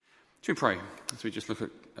We pray as we just look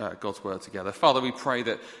at God's word together. Father, we pray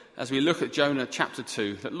that as we look at Jonah chapter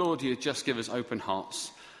 2, that Lord, you just give us open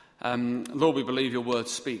hearts. Lord, we believe your word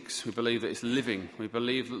speaks. We believe that it's living. We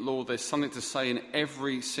believe that, Lord, there's something to say in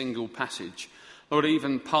every single passage. Lord,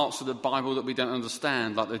 even parts of the Bible that we don't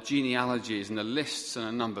understand, like the genealogies and the lists and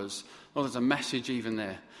the numbers. Lord, there's a message even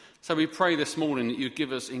there. So we pray this morning that you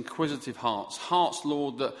give us inquisitive hearts. Hearts,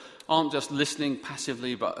 Lord, that aren't just listening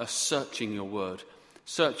passively, but are searching your word.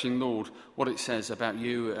 Searching, Lord, what it says about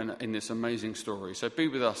you and in this amazing story. So be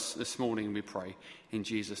with us this morning, we pray. In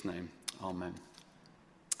Jesus' name, amen.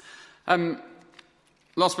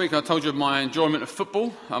 Last week I told you of my enjoyment of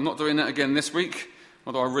football. I'm not doing that again this week,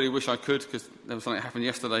 although I really wish I could, because there was something that happened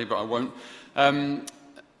yesterday, but I won't.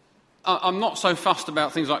 I'm not so fussed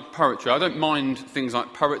about things like poetry. I don't mind things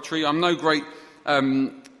like poetry. I'm no great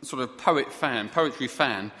sort of poetry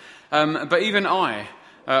fan. But even I,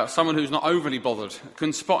 someone who's not overly bothered,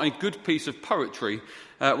 can spot a good piece of poetry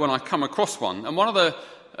when I come across one. And one of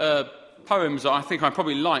the poems that I think I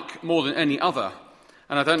probably like more than any other,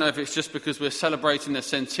 and I don't know if it's just because we're celebrating the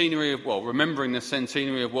centenary of, remembering the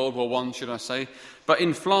centenary of World War I, should I say, but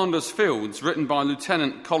In Flanders Fields, written by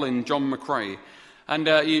Lieutenant Colin John McRae. And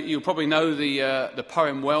you probably know the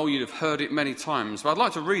poem well, you'd have heard it many times, but I'd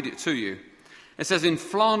like to read it to you. It says, "In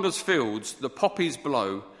Flanders fields the poppies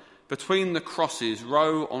blow, between the crosses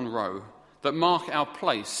row on row, that mark our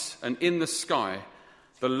place, and in the sky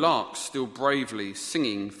the larks still bravely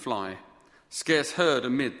singing fly, scarce heard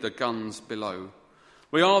amid the guns below.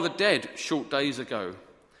 We are the dead short days ago.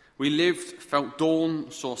 We lived, felt dawn,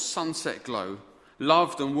 saw sunset glow,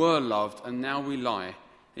 loved and were loved, and now we lie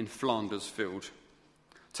in Flanders field.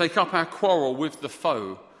 Take up our quarrel with the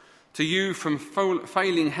foe. To you from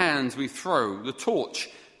failing hands we throw. The torch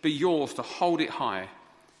be yours to hold it high.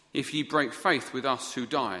 If ye break faith with us who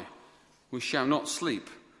die, we shall not sleep,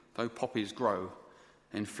 though poppies grow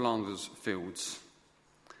in Flanders fields."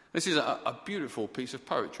 This is a beautiful piece of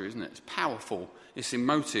poetry, isn't it? It's powerful, it's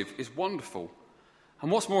emotive, it's wonderful.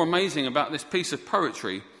 And what's more amazing about this piece of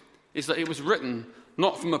poetry is that it was written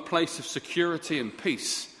not from a place of security and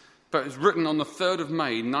peace, but it was written on the 3rd of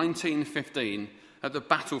May 1915 at the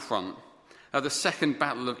battlefront, at the Second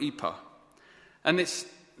Battle of Ypres. And this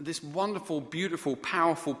wonderful, beautiful,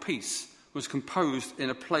 powerful piece was composed in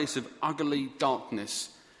a place of ugly darkness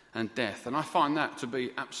and death. And I find that to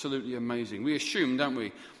be absolutely amazing. We assume, don't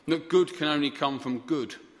we, that good can only come from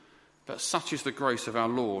good. But such is the grace of our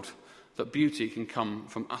Lord, that beauty can come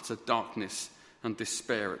from utter darkness and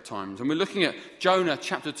despair at times. And we're looking at Jonah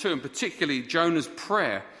chapter 2, and particularly Jonah's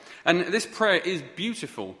prayer. And this prayer is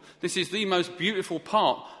beautiful. This is the most beautiful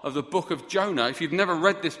part of the book of Jonah. If you've never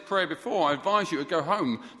read this prayer before, I advise you to go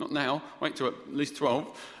home. Not now, wait till at least 12.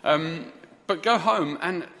 But go home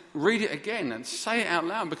and read it again and say it out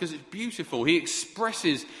loud, because it's beautiful. He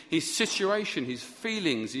expresses his situation, his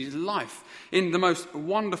feelings, his life in the most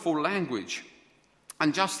wonderful language.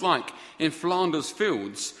 And just like in Flanders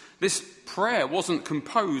Fields, this prayer wasn't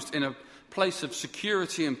composed in a place of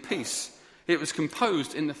security and peace. It was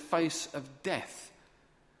composed in the face of death.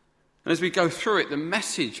 And as we go through it, the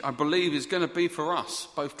message, I believe, is going to be for us,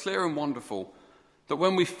 both clear and wonderful, that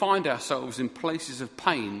when we find ourselves in places of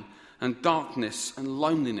pain and darkness and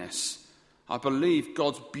loneliness, I believe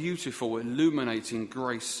God's beautiful, illuminating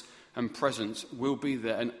grace and presence will be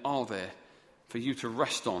there and are there for you to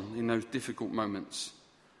rest on in those difficult moments.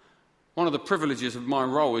 One of the privileges of my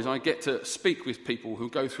role is I get to speak with people who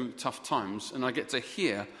go through tough times, and I get to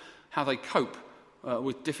hear how they cope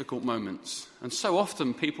with difficult moments. And so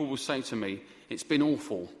often people will say to me, "It's been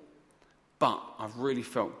awful, but I've really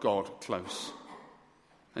felt God close."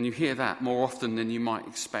 And you hear that more often than you might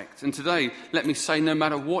expect. And today, let me say, no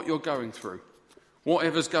matter what you're going through,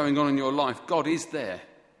 whatever's going on in your life, God is there.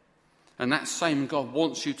 And that same God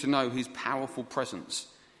wants you to know his powerful presence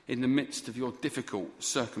in the midst of your difficult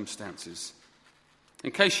circumstances.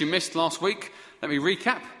 In case you missed last week, let me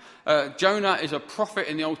recap. Jonah is a prophet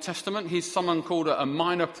in the Old Testament. He's someone called a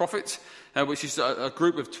minor prophet, which is a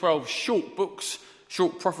group of 12 short books,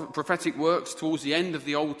 short prophetic works towards the end of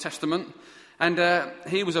the Old Testament. And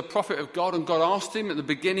he was a prophet of God, and God asked him at the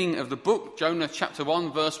beginning of the book, Jonah chapter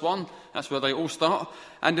 1, verse 1, that's where they all start.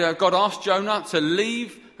 And God asked Jonah to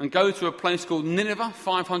leave and go to a place called Nineveh,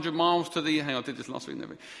 500 miles to the, I did this last week,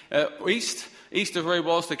 east of where he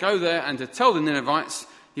was, to go there and to tell the Ninevites,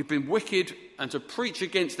 you've been wicked, and to preach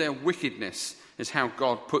against their wickedness, is how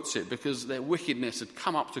God puts it, because their wickedness had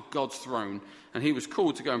come up to God's throne, and he was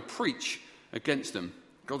called to go and preach against them.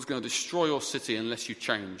 God's going to destroy your city unless you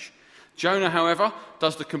change. Jonah, however,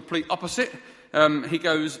 does the complete opposite. He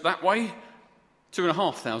goes that way,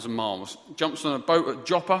 2,500 miles. Jumps on a boat at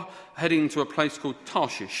Joppa, heading to a place called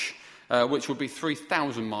Tarshish, which would be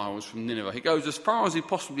 3,000 miles from Nineveh. He goes as far as he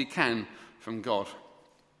possibly can from God.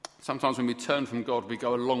 Sometimes when we turn from God, we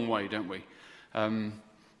go a long way, don't we? And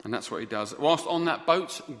that's what he does. Whilst on that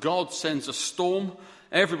boat, God sends a storm.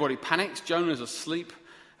 Everybody panics. Jonah's asleep.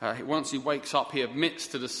 Once he wakes up, he admits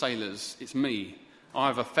to the sailors, "It's me.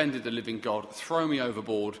 I've offended the living God. Throw me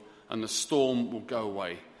overboard and the storm will go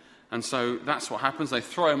away." And so that's what happens. They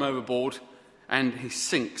throw him overboard and he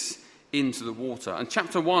sinks into the water. And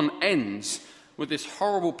chapter 1 ends with this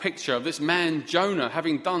horrible picture of this man, Jonah,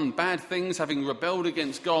 having done bad things, having rebelled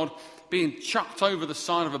against God, being chucked over the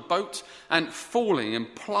side of a boat and falling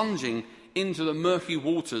and plunging into the murky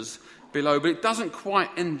waters below. But it doesn't quite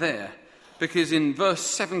end there, because in verse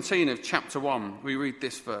 17 of chapter 1, we read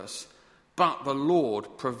this verse: "But the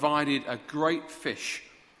Lord provided a great fish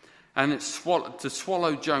and to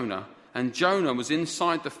swallow Jonah, and Jonah was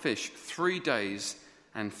inside the fish 3 days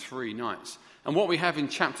and 3 nights." And what we have in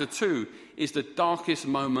chapter 2 is the darkest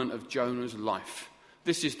moment of Jonah's life.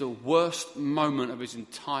 This is the worst moment of his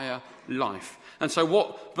entire life. And so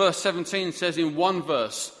what verse 17 says in one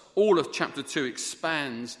verse, all of chapter 2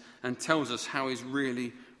 expands and tells us how he's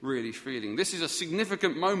really feeling. This is a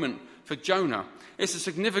significant moment for Jonah. It's a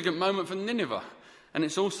significant moment for Nineveh. And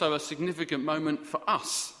it's also a significant moment for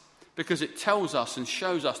us, because it tells us and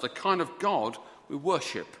shows us the kind of God we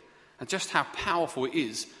worship and just how powerful it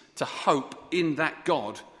is to hope in that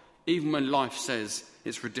God, even when life says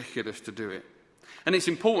it's ridiculous to do it. And it's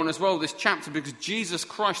important as well, this chapter, because Jesus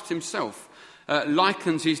Christ himself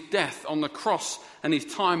likens his death on the cross and his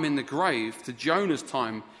time in the grave to Jonah's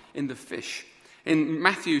time in the fish. In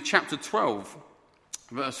Matthew chapter 12,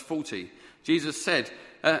 verse 40, Jesus said,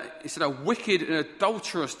 "A wicked and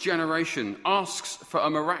adulterous generation asks for a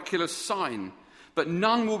miraculous sign, but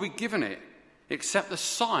none will be given it except the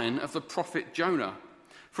sign of the prophet Jonah.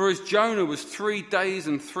 For as Jonah was 3 days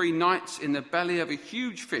and 3 nights in the belly of a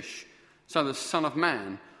huge fish, so the Son of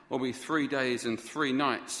Man will be 3 days and 3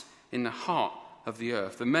 nights in the heart of the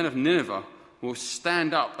earth. The men of Nineveh will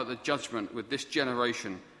stand up at the judgment with this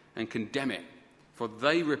generation and condemn it, for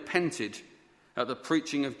they repented at the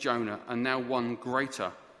preaching of Jonah, and now one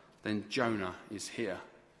greater than Jonah is here."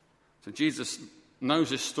 So Jesus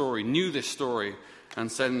knows this story, knew this story, and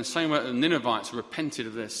said, in the same way that the Ninevites repented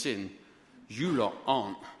of their sin, you lot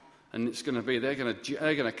aren't. And it's going to be, they're going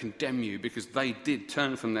to condemn you because they did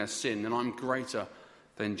turn from their sin, and I'm greater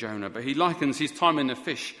than Jonah. But he likens his time in the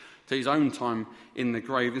fish to his own time in the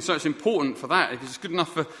grave. And so it's important for that. If it's good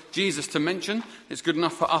enough for Jesus to mention, it's good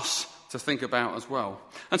enough for us to think about as well.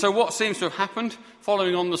 And so what seems to have happened,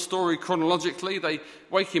 following on the story chronologically, they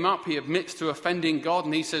wake him up, he admits to offending God,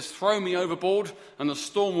 and he says, "Throw me overboard and the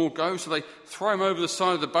storm will go." So they throw him over the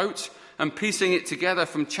side of the boat, and piecing it together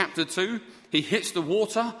from chapter 2, he hits the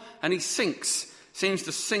water and he sinks, seems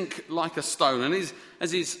to sink like a stone. And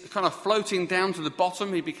as he's kind of floating down to the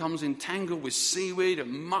bottom, he becomes entangled with seaweed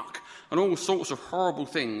and muck and all sorts of horrible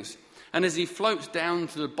things. And as he floats down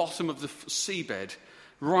to the bottom of the seabed,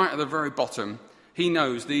 right at the very bottom, he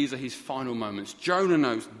knows these are his final moments. Jonah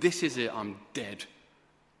knows, this is it, I'm dead.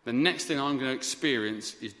 The next thing I'm going to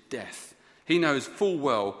experience is death. He knows full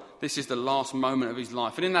well this is the last moment of his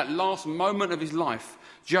life. And in that last moment of his life,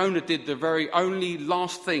 Jonah did the very only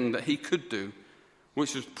last thing that he could do,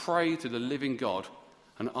 which was pray to the living God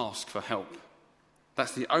and ask for help.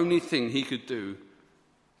 That's the only thing he could do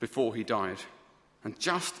before he died. And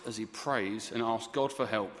just as he prays and asks God for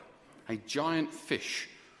help, a giant fish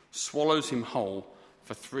swallows him whole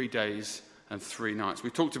for 3 days and 3 nights.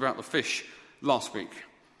 We talked about the fish last week.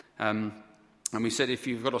 And we said if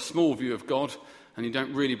you've got a small view of God and you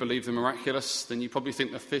don't really believe the miraculous, then you probably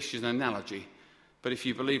think the fish is an analogy. But if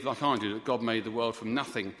you believe, like I do, that God made the world from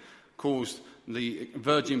nothing, caused the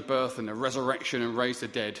virgin birth and the resurrection and raised the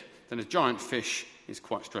dead, then a giant fish is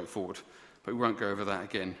quite straightforward. But we won't go over that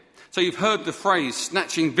again. So you've heard the phrase,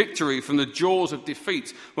 snatching victory from the jaws of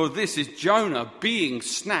defeat. Well, this is Jonah being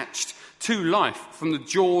snatched to life from the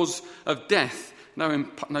jaws of death. No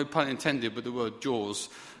pun intended with the word jaws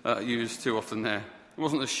used too often there. It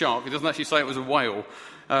wasn't a shark. It doesn't actually say it was a whale.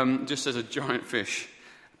 It just says a giant fish.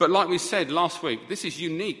 But like we said last week, this is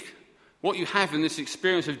unique. What you have in this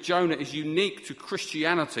experience of Jonah is unique to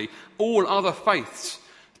Christianity. All other faiths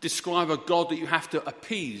describe a God that you have to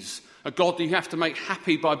appease, a God that you have to make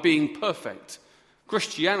happy by being perfect.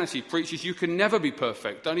 Christianity preaches you can never be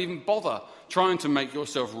perfect. Don't even bother trying to make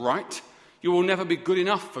yourself right. You will never be good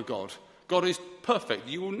enough for God. God is perfect.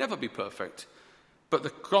 You will never be perfect. But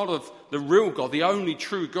the God of the real God, the only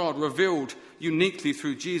true God, revealed uniquely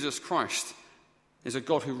through Jesus Christ, is a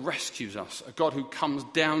God who rescues us, a God who comes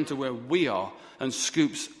down to where we are and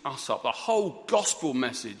scoops us up. The whole gospel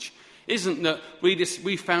message isn't that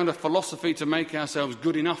we found a philosophy to make ourselves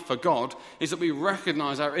good enough for God, is that we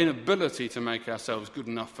recognise our inability to make ourselves good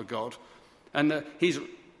enough for God, and that he's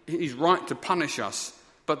right to punish us,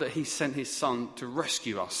 but that he sent his Son to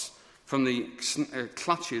rescue us from the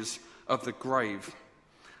clutches of the grave.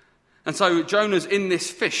 And so Jonah's in this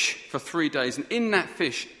fish for 3 days, and in that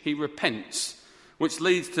fish he repents, which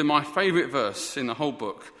leads to my favourite verse in the whole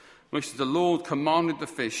book, which is the Lord commanded the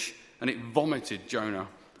fish and it vomited Jonah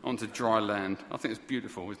onto dry land. I think it's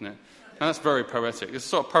beautiful, isn't it? And that's very poetic. It's the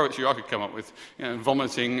sort of poetry I could come up with,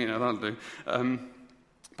 vomiting, I don't do.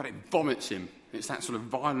 But it vomits him. It's that sort of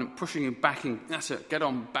violent pushing him back in. That's it, get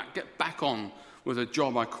back on with a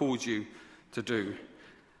job I called you to do.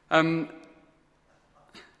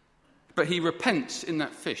 But he repents in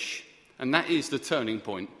that fish, and that is the turning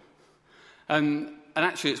point. And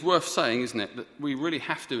actually, it's worth saying, isn't it, that we really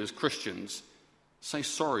have to, as Christians, say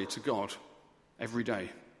sorry to God every day.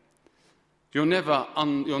 You're never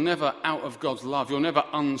out of God's love. You're never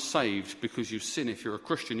unsaved because you sin. If you're a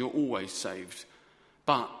Christian, you're always saved.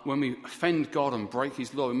 But when we offend God and break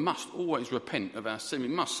his law, we must always repent of our sin. We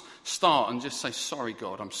must start and just say, sorry,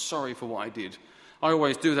 God, I'm sorry for what I did. I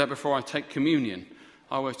always do that before I take communion.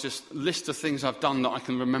 I always just list the things I've done that I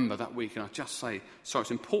can remember that week, and I just say, sorry.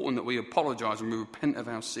 It's important that we apologise and we repent of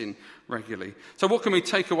our sin regularly. So what can we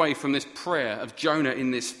take away from this prayer of Jonah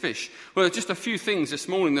in this fish? Well, just a few things this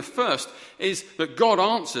morning. The first is that God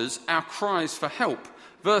answers our cries for help.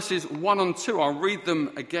 Verses 1 and 2, I'll read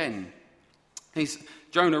them again.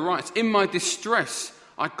 Jonah writes, "In my distress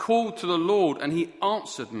I called to the Lord and he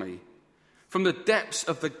answered me. From the depths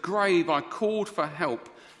of the grave I called for help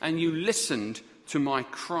and you listened to my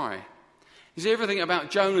cry." You see, everything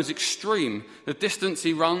about Jonah's extreme. The distance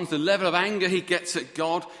he runs, the level of anger he gets at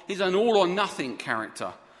God. He's an all-or-nothing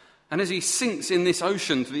character. And as he sinks in this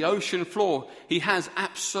ocean to the ocean floor, he has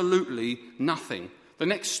absolutely nothing. The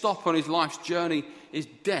next stop on his life's journey is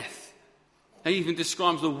death. He even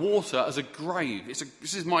describes the water as a grave.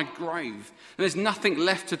 This is my grave. And there's nothing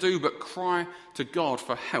left to do but cry to God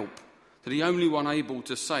for help, to the only one able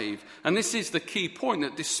to save. And this is the key point,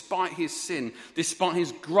 that despite his sin, despite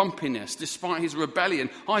his grumpiness, despite his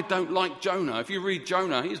rebellion, I don't like Jonah. If you read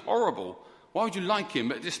Jonah, he's horrible. Why would you like him?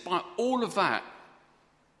 But despite all of that,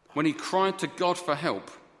 when he cried to God for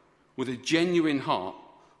help with a genuine heart,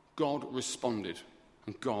 God responded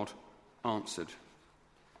and God answered.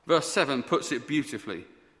 Verse 7 puts it beautifully. It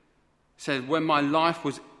says, "When my life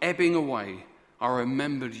was ebbing away, I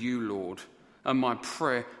remembered you, Lord, and my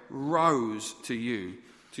prayer rose to you,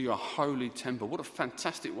 to your holy temple." What a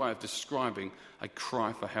fantastic way of describing a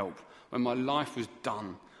cry for help. When my life was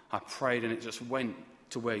done, I prayed and it just went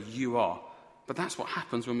to where you are. But that's what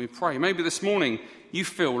happens when we pray. Maybe this morning you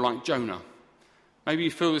feel like Jonah. Maybe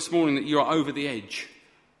you feel this morning that you are over the edge,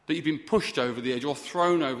 that you've been pushed over the edge or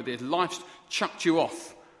thrown over the edge. Life's chucked you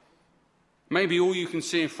off. Maybe all you can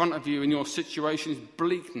see in front of you in your situation is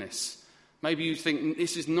bleakness. Maybe you think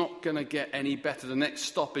this is not going to get any better. The next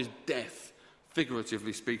stop is death,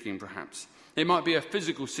 figuratively speaking, perhaps. It might be a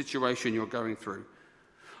physical situation you're going through.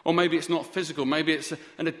 Or maybe it's not physical. Maybe it's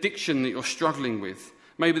an addiction that you're struggling with.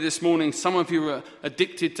 Maybe this morning some of you are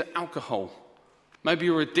addicted to alcohol. Maybe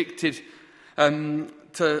you're addicted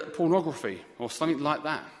to pornography or something like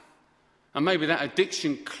that. And maybe that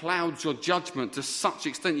addiction clouds your judgment to such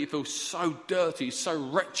extent you feel so dirty, so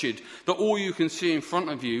wretched, that all you can see in front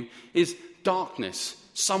of you is darkness.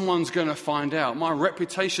 Someone's going to find out. My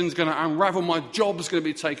reputation's going to unravel. My job's going to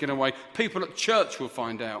be taken away. People at church will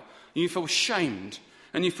find out. And you feel shamed.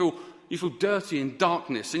 And you feel dirty in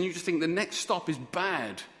darkness. And you just think the next stop is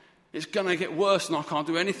bad. It's going to get worse and I can't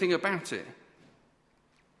do anything about it.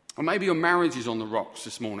 Or maybe your marriage is on the rocks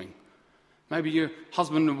this morning. Maybe your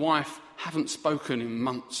husband and wife haven't spoken in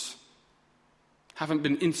months, haven't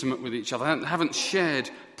been intimate with each other, haven't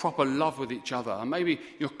shared proper love with each other. And maybe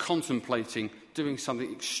you're contemplating doing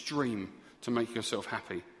something extreme to make yourself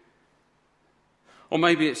happy. Or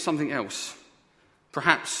maybe it's something else.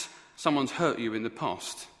 Perhaps someone's hurt you in the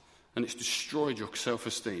past and it's destroyed your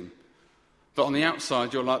self-esteem. But on the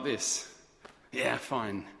outside, you're like this. Yeah,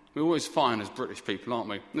 fine. We're always fine as British people, aren't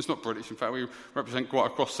we? It's not British, in fact, we represent quite a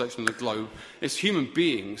cross-section of the globe. It's human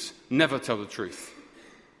beings never tell the truth,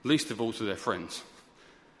 least of all to their friends.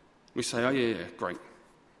 We say, oh yeah, great,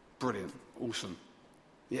 brilliant, awesome.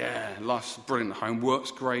 Yeah, life's brilliant at home,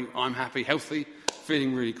 work's great, I'm happy, healthy,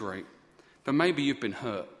 feeling really great. But maybe you've been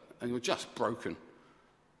hurt and you're just broken.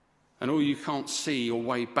 And all you can't see your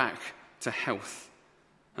way back to health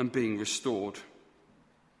and being restored.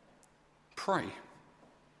 Pray.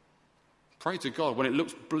 Pray to God. When it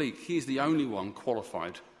looks bleak, he's the only one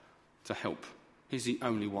qualified to help. He's the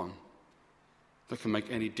only one that can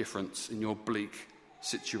make any difference in your bleak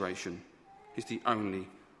situation. He's the only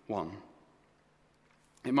one.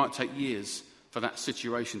 It might take years for that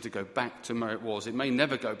situation to go back to where it was. It may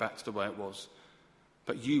never go back to the way it was,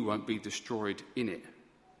 but you won't be destroyed in it.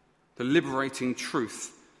 The liberating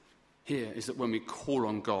truth here is that when we call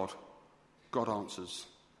on God, God answers.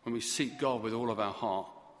 When we seek God with all of our heart,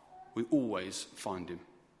 we always find him.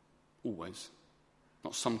 Always.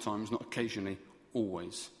 Not sometimes, not occasionally,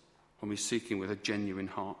 always. When we seek him with a genuine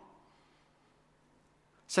heart.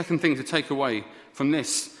 Second thing to take away from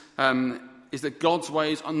this is that God's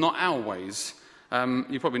ways are not our ways.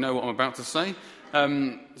 You probably know what I'm about to say.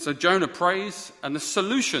 So Jonah prays, and the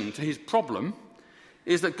solution to his problem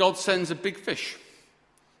is that God sends a big fish.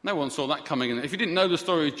 No one saw that coming. If you didn't know the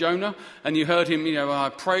story of Jonah and you heard him, I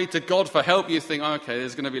prayed to God for help, you think, okay,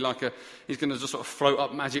 there's going to be he's going to just sort of float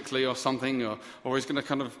up magically or something, or he's going to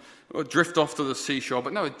kind of drift off to the seashore.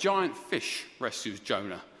 But no, a giant fish rescues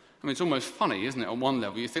Jonah. I mean, it's almost funny, isn't it, on one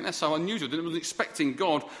level? You think that's so unusual. I wasn't expecting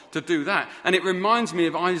God to do that. And it reminds me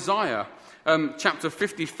of Isaiah chapter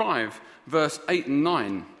 55, verse 8 and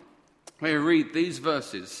 9, where you read these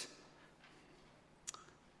verses.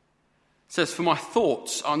 It says, "For my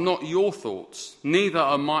thoughts are not your thoughts, neither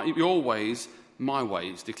are your ways my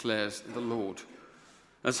ways, declares the Lord.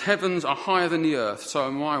 As heavens are higher than the earth, so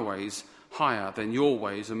are my ways higher than your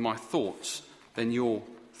ways, and my thoughts than your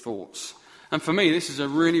thoughts." And for me, this is a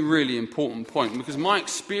really, really important point, because my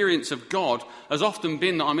experience of God has often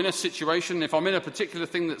been that I'm in a situation, if I'm in a particular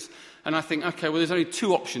thing and I think, okay, well, there's only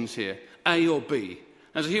two options here, A or B.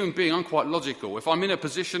 As a human being, I'm quite logical. If I'm in a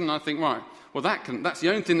position and I think, right, well, that's the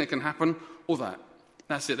only thing that can happen, or that.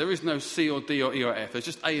 That's it. There is no C or D or E or F. There's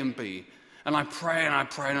just A and B. And I pray and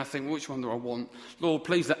I think, which one do I want? Lord,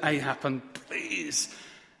 please let A happen, please.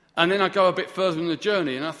 And then I go a bit further in the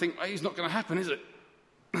journey and I think, A's not going to happen, is it?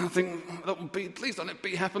 And I think, that will be, please don't let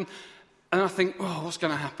B happen. And I think, oh, what's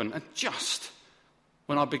going to happen? And just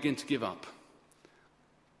when I begin to give up,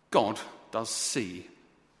 God does C.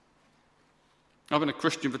 I've been a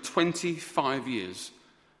Christian for 25 years,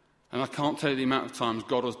 and I can't tell you the amount of times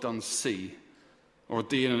God has done C, or a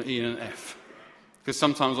D and an E and an F. Because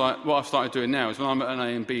sometimes what I've started doing now is when I'm at an A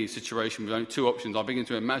and B situation with only two options, I begin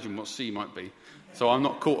to imagine what C might be. So I'm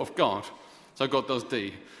not caught off guard. So God does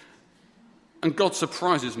D. And God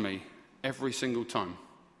surprises me every single time.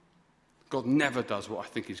 God never does what I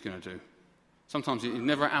think he's going to do. Sometimes he's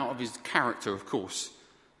never out of his character, of course.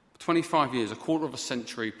 25 years, a quarter of a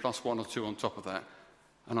century, plus one or two on top of that,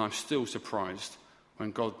 and I'm still surprised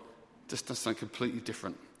when God just does something completely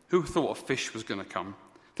different. Who thought a fish was going to come?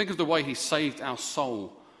 Think of the way he saved our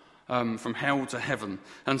soul from hell to heaven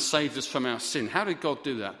and saved us from our sin. How did God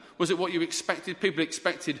do that? Was it what you expected? People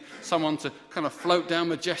expected someone to kind of float down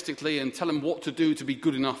majestically and tell them what to do to be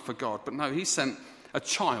good enough for God. But no, he sent a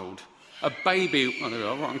child, a baby. Oh, there we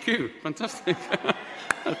are, right on cue. Fantastic.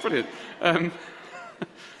 That's brilliant.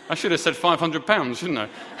 I should have said £500, shouldn't I?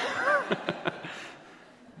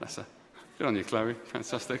 Good on you, Chloe.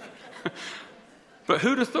 Fantastic. But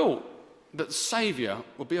who'd have thought that Saviour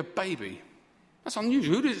would be a baby? That's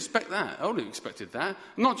unusual. Who did expect that? I would have expected that.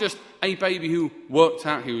 Not just a baby who worked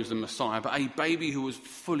out he was the Messiah, but a baby who was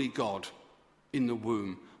fully God in the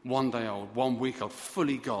womb, 1 day old, 1 week old,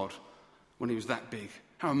 fully God when he was that big.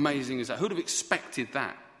 How amazing is that? Who would have expected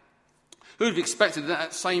that? Who would have expected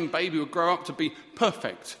that same baby would grow up to be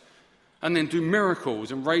perfect and then do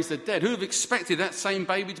miracles and raise the dead? Who would have expected that same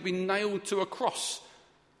baby to be nailed to a cross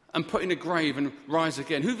and put in a grave and rise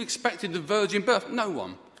again? Who would have expected the virgin birth? No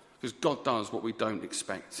one, because God does what we don't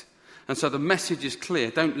expect. And so the message is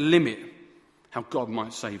clear. Don't limit how God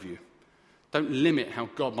might save you. Don't limit how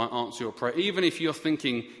God might answer your prayer, even if you're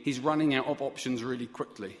thinking he's running out of options really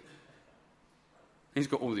quickly. He's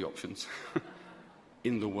got all the options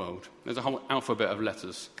in the world. There's a whole alphabet of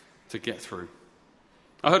letters to get through.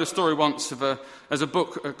 I heard a story once there's a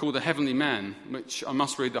book called The Heavenly Man, which I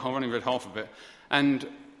must read. I've only read half of it. And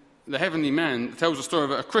The Heavenly Man tells a story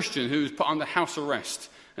of a Christian who was put under house arrest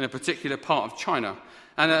in a particular part of China.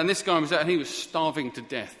 And this guy was there and he was starving to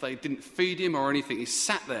death. They didn't feed him or anything. He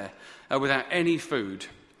sat there without any food.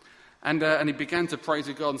 And he began to pray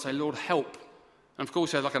to God and say, Lord, help. And of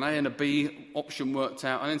course, he had like an A and a B option worked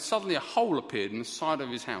out. And then suddenly a hole appeared in the side of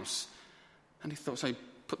his house. And he thought, so he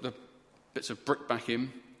put the bits of brick back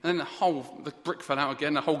in. And then the brick fell out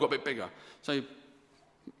again. The hole got a bit bigger. So he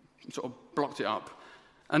sort of blocked it up.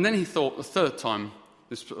 And then he thought the third time,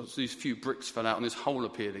 these few bricks fell out and this hole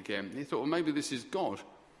appeared again. He thought, well, maybe this is God.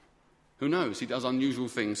 Who knows? He does unusual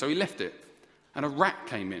things. So he left it. And a rat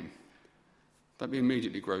came in. Don't be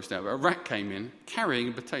immediately grossed out. But a rat came in carrying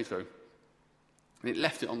a potato, and it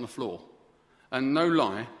left it on the floor. And no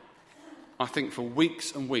lie, I think for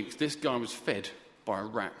weeks and weeks, this guy was fed by a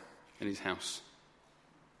rat in his house.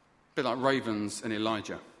 A bit like ravens and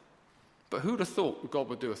Elijah. But who would have thought God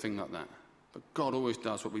would do a thing like that? But God always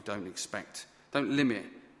does what we don't expect. Don't limit.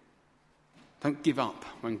 Don't give up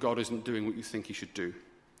when God isn't doing what you think he should do.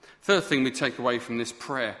 Third thing we take away from this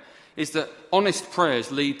prayer is that honest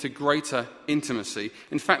prayers lead to greater intimacy.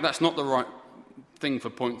 In fact, that's not the right thing for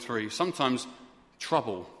point 3. Sometimes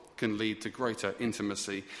trouble can lead to greater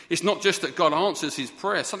intimacy. It's not just that God answers his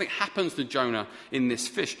prayer. Something happens to Jonah in this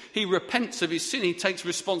fish. He repents of his sin. He takes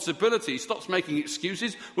responsibility. He stops making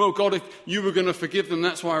excuses. Well, God, if you were going to forgive them,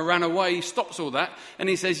 that's why I ran away. He stops all that. And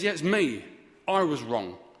he says, yeah, it's me. I was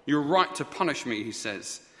wrong. You're right to punish me, he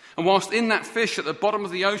says. And whilst in that fish at the bottom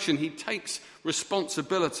of the ocean, he takes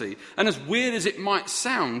responsibility. And as weird as it might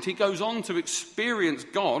sound, he goes on to experience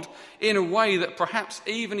God in a way that perhaps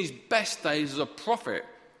even his best days as a prophet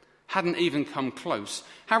hadn't even come close.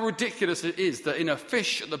 How ridiculous it is that in a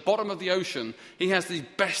fish at the bottom of the ocean, he has the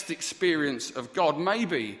best experience of God.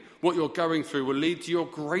 Maybe what you're going through will lead to your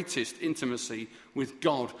greatest intimacy with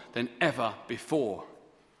God than ever before.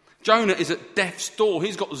 Jonah is at death's door.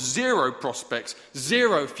 He's got 0 prospects,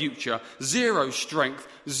 0 future, 0 strength,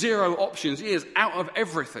 0 options. He is out of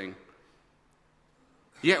everything.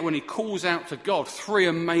 Yet when he calls out to God, 3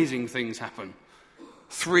 amazing things happen.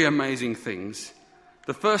 3 amazing things.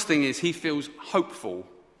 The first thing is he feels hopeful.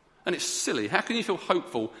 And it's silly. How can you feel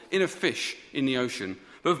hopeful in a fish in the ocean?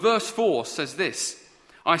 But verse 4 says this,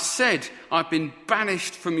 I said, I've been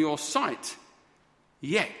banished from your sight,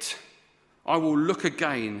 yet I will look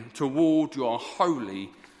again toward your holy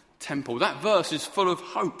temple. That verse is full of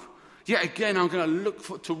hope. Yet again, I'm going to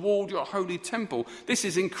look toward your holy temple. This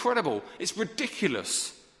is incredible. It's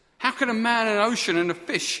ridiculous. How can a man in an ocean and a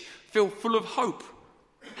fish feel full of hope?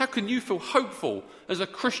 How can you feel hopeful as a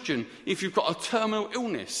Christian if you've got a terminal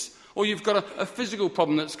illness or you've got a physical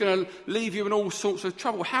problem that's going to leave you in all sorts of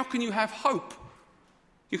trouble? How can you have hope?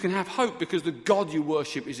 You can have hope because the God you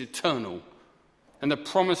worship is eternal and the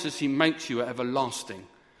promises he makes you are everlasting.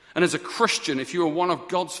 And as a Christian, if you are one of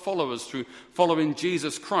God's followers through following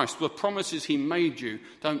Jesus Christ, the promises he made you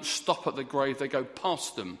don't stop at the grave, they go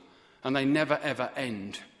past them and they never ever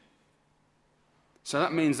end. So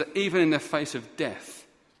that means that even in the face of death,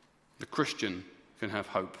 the Christian can have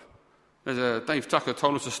hope. Dave Tucker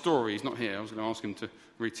told us a story. He's not here. I was going to ask him to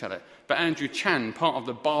retell it. But Andrew Chan, part of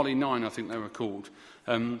the Bali Nine, I think they were called,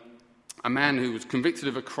 a man who was convicted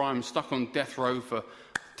of a crime, stuck on death row for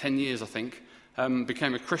 10 years, I think,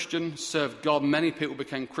 became a Christian, served God. Many people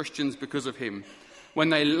became Christians because of him. When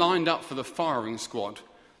they lined up for the firing squad,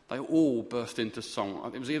 they all burst into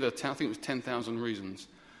song. It was I think it was 10,000 Reasons.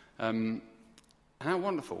 How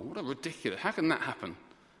wonderful. What a ridiculous. How can that happen?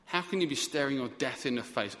 How can you be staring your death in the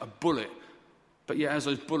face, a bullet, but yet as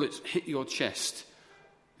those bullets hit your chest,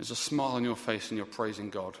 there's a smile on your face and you're praising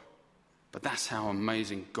God. But that's how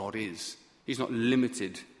amazing God is. He's not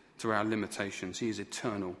limited to our limitations. He is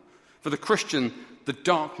eternal. For the Christian, the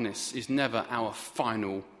darkness is never our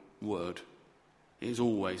final word. It is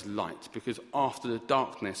always light, because after the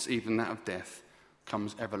darkness, even that of death,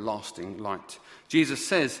 comes everlasting light. Jesus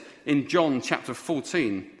says in John chapter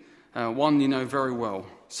 14, one you know very well.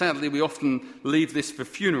 Sadly, we often leave this for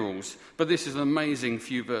funerals, but this is an amazing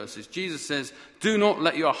few verses. Jesus says, do not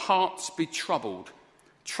let your hearts be troubled.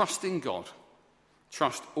 Trust in God.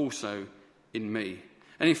 Trust also in me.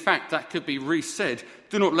 And in fact, that could be re-said.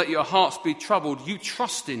 Do not let your hearts be troubled. You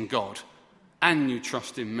trust in God and you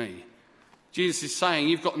trust in me. Jesus is saying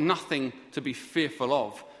you've got nothing to be fearful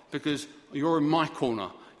of because you're in my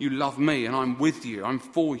corner. You love me and I'm with you. I'm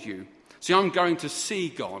for you. See, I'm going to see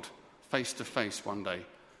God face to face one day.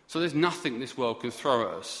 So there's nothing this world can throw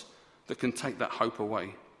at us that can take that hope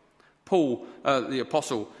away. Paul, the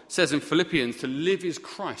apostle, says in Philippians to live is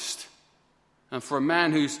Christ. And for a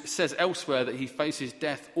man who says elsewhere that he faces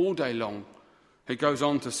death all day long, he goes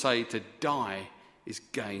on to say to die is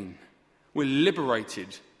gain. We're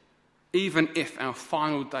liberated even if our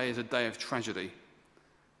final day is a day of tragedy,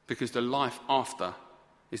 because the life after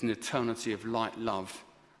is an eternity of light, love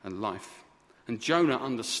and life. And Jonah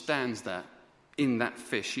understands that in that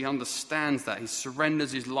fish. He understands that. He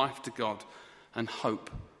surrenders his life to God and hope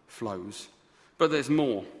flows. But there's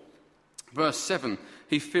more. Verse 7,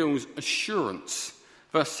 he feels assurance.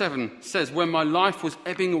 Verse 7 says, when my life was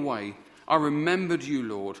ebbing away, I remembered you,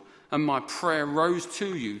 Lord, and my prayer rose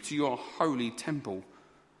to you, to your holy temple.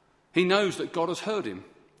 He knows that God has heard him.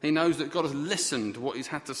 He knows that God has listened to what he's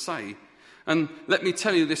had to say. And let me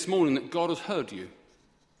tell you this morning that God has heard you.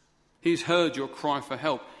 He's heard your cry for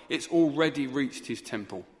help. It's already reached his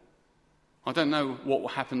temple. I don't know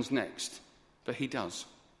what happens next, but he does.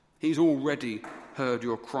 He's already heard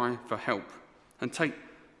your cry for help. And take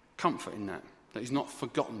comfort in that he's not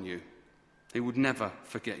forgotten you. He would never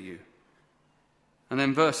forget you. And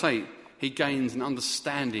then verse 8, he gains an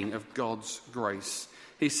understanding of God's grace.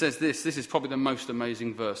 He says this is probably the most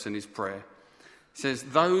amazing verse in his prayer. He says,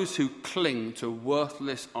 those who cling to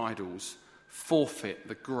worthless idols forfeit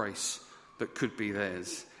the grace that could be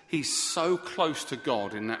theirs. He's so close to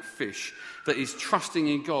God in that fish that he's trusting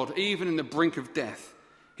in God, even in the brink of death.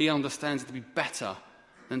 He understands it to be better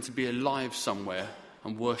than to be alive somewhere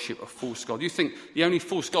and worship a false god. You think the only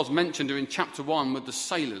false gods mentioned are in chapter 1 with the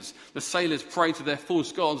sailors. The sailors pray to their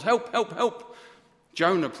false gods, help, help, help.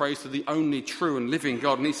 Jonah prays to the only true and living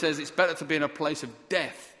God, and he says it's better to be in a place of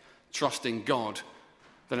death, trusting God,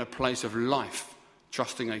 than a place of life,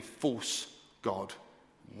 trusting a false god.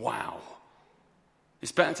 Wow.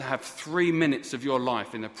 It's better to have 3 minutes of your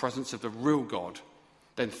life in the presence of the real God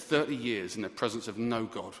than 30 years in the presence of no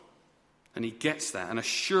God. And he gets that, an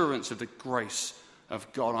assurance of the grace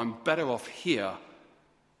of God. I'm better off here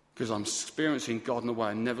because I'm experiencing God in a way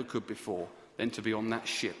I never could before than to be on that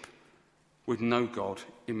ship with no God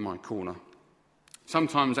in my corner.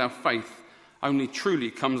 Sometimes our faith only truly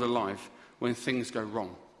comes alive when things go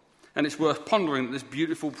wrong. And it's worth pondering that this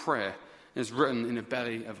beautiful prayer is written in the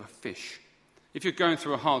belly of a fish. If you're going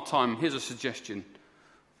through a hard time, here's a suggestion.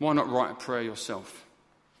 Why not write a prayer yourself?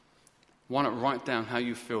 Why not write down how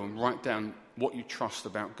you feel and write down what you trust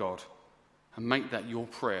about God and make that your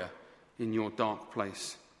prayer in your dark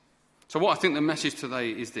place? So what I think the message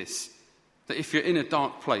today is this, that if you're in a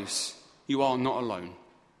dark place, you are not alone.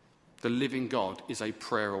 The living God is a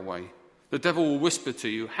prayer away. The devil will whisper to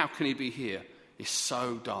you, how can he be here? It's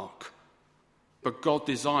so dark. But God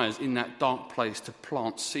desires in that dark place to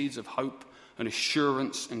plant seeds of hope and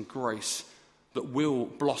assurance and grace that will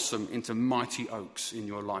blossom into mighty oaks in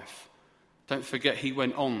your life. Don't forget, he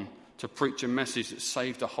went on to preach a message that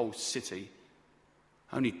saved a whole city.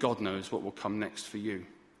 Only God knows what will come next for you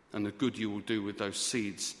and the good you will do with those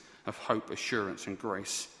seeds of hope, assurance and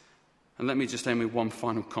grace. And let me just end with one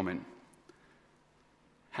final comment.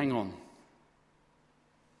 Hang on.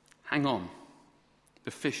 Hang on.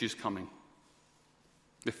 The fish is coming.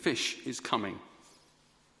 The fish is coming.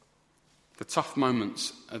 The tough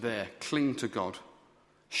moments are there. Cling to God.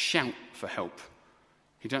 Shout for help.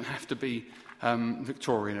 You don't have to be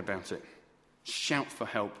Victorian about it. Shout for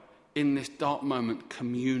help. In this dark moment,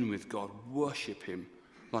 commune with God. Worship him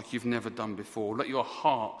like you've never done before. Let your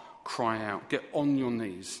heart cry out. Get on your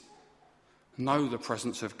knees. Know the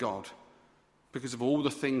presence of God. Because of all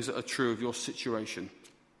the things that are true of your situation,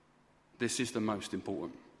 this is the most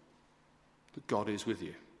important. That God is with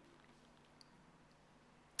you.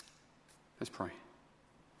 Let's pray.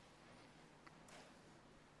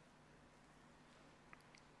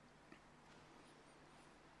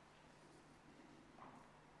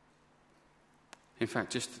 In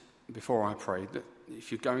fact, just before I pray, that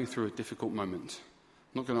if you're going through a difficult moment,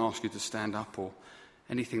 I'm not going to ask you to stand up or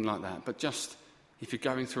anything like that, but just if you're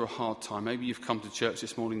going through a hard time, maybe you've come to church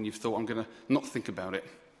this morning and you've thought, I'm going to not think about it.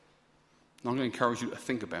 I'm going to encourage you to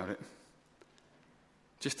think about it,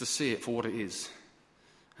 just to see it for what it is.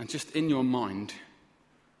 And just in your mind,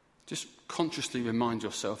 just consciously remind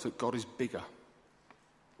yourself that God is bigger.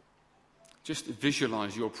 Just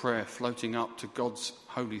visualize your prayer floating up to God's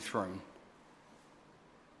holy throne.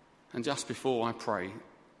 And just before I pray,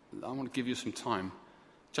 I want to give you some time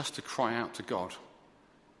just to cry out to God.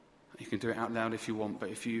 You can do it out loud if you want, but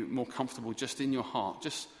if you're more comfortable just in your heart,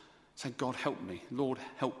 just say, God, help me. Lord,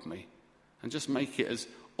 help me. And just make it as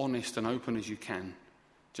honest and open as you can.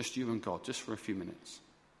 Just you and God, just for a few minutes.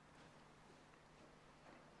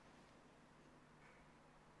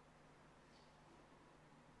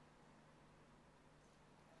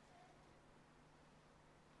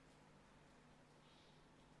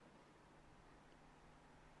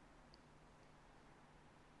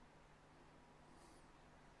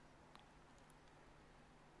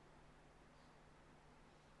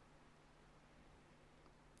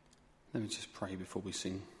 Let me just pray before we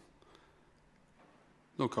sing.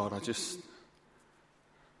 Lord God, I just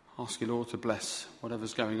ask you, Lord, to bless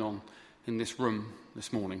whatever's going on in this room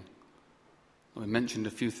this morning. I mentioned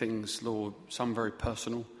a few things, Lord, some very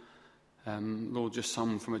personal, Lord, just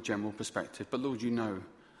some from a general perspective. But Lord, you know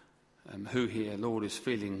who here, Lord, is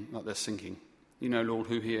feeling like they're sinking. You know, Lord,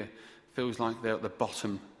 who here feels like they're at the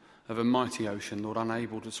bottom of a mighty ocean, Lord,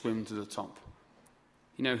 unable to swim to the top.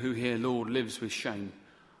 You know who here, Lord, lives with shame.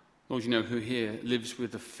 Lord, you know who here lives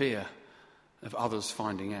with the fear of others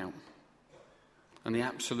finding out. and the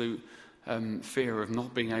absolute fear of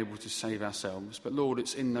not being able to save ourselves. But Lord,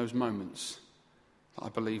 it's in those moments that I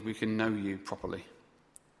believe we can know you properly.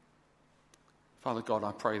 Father God,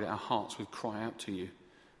 I pray that our hearts would cry out to you.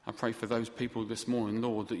 I pray for those people this morning,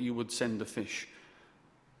 Lord, that you would send a fish.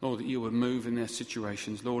 Lord, that you would move in their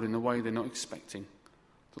situations, Lord, in a way they're not expecting.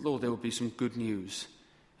 That, Lord, there will be some good news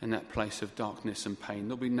in that place of darkness and pain.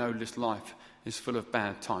 There'll be no this life is full of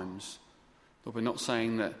bad times. Lord, we're not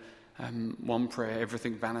saying that one prayer,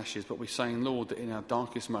 everything vanishes, but we're saying, Lord, that in our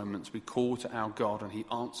darkest moments we call to our God and he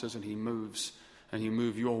answers and he moves and you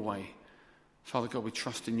move your way. Father God, we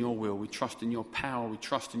trust in your will, we trust in your power, we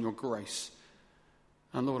trust in your grace.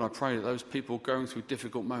 And Lord, I pray that those people going through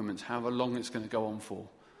difficult moments, however long it's going to go on for,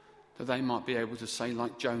 that they might be able to say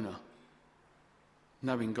like Jonah,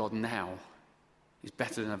 knowing God now is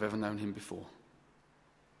better than I've ever known him before.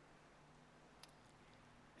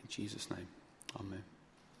 In Jesus' name, amen.